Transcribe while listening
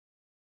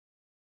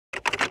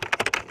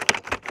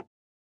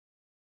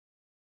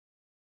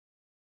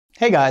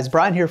Hey guys,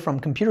 Brian here from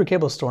Computer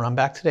Cable Store, and I'm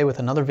back today with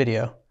another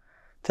video.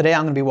 Today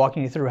I'm going to be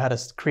walking you through how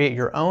to create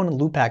your own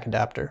loopback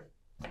adapter.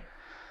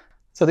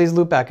 So these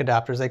loopback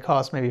adapters, they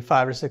cost maybe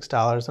 $5 or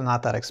 $6. They're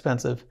not that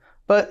expensive,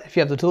 but if you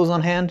have the tools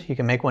on hand, you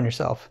can make one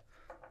yourself.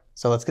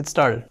 So let's get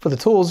started. For the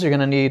tools, you're going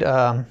to need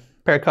a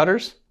pair of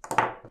cutters,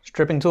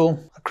 stripping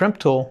tool, a crimp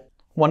tool,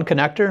 one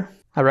connector.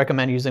 I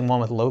recommend using one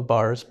with load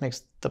bars,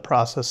 makes the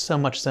process so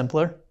much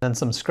simpler. Then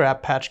some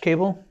scrap patch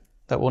cable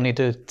that we'll need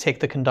to take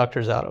the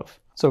conductors out of.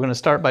 So we're going to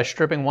start by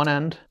stripping one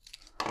end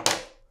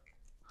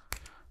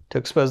to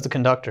expose the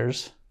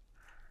conductors,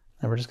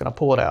 and we're just going to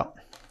pull it out.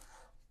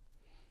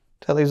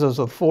 So that leaves us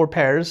with 4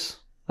 pairs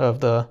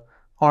of the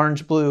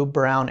orange, blue,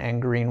 brown,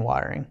 and green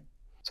wiring.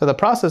 So the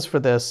process for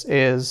this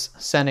is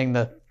sending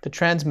the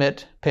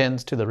transmit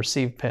pins to the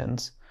receive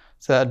pins.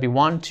 So that'd be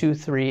 1, 2,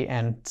 3,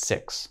 and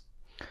 6.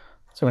 So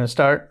we're going to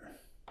start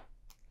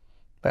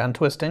by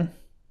untwisting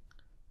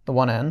the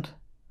one end.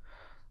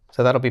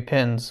 So that'll be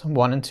pins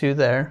 1 and 2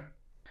 there.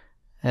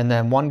 And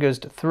then 1 goes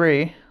to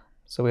 3,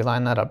 so we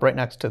line that up right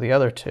next to the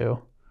other 2.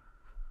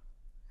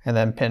 And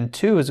then pin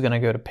 2 is going to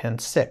go to pin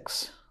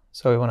 6.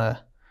 So we want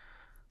to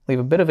leave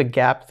a bit of a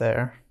gap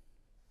there.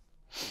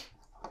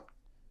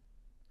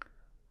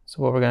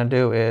 So what we're going to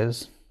do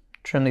is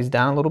trim these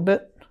down a little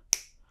bit.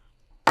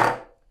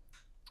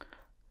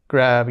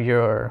 Grab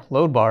your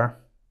load bar.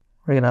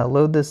 We're going to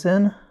load this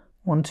in.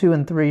 1, 2,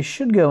 and 3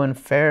 should go in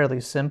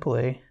fairly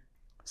simply.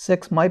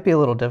 6 might be a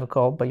little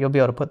difficult, but you'll be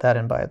able to put that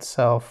in by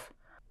itself.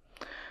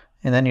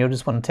 And then you'll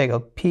just want to take a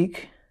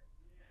peek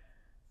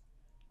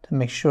to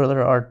make sure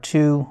there are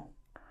 2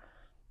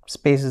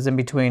 spaces in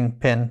between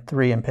pin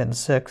 3 and pin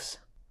 6.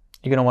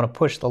 You're going to want to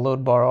push the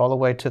load bar all the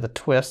way to the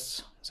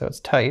twists so it's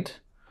tight.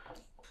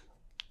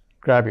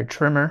 Grab your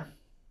trimmer,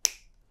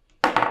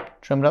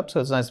 trim it up so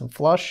it's nice and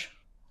flush.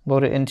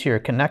 Load it into your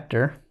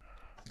connector.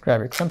 Grab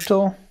your crimp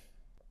tool.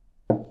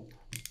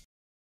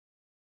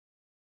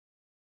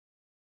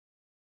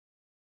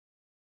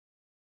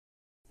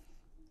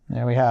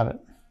 There we have it.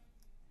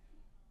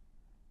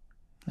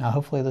 Now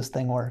hopefully this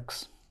thing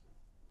works.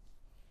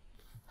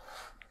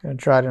 Gonna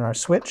try it in our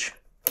switch.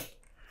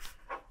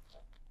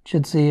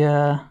 Should see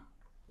the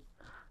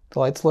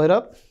lights light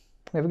up.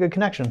 We have a good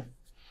connection.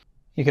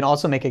 You can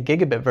also make a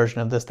gigabit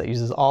version of this that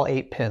uses all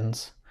 8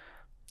 pins.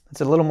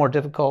 It's a little more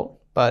difficult,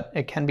 but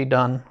it can be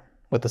done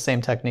with the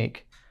same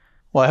technique.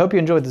 Well, I hope you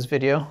enjoyed this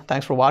video.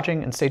 Thanks for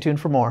watching, and stay tuned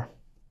for more.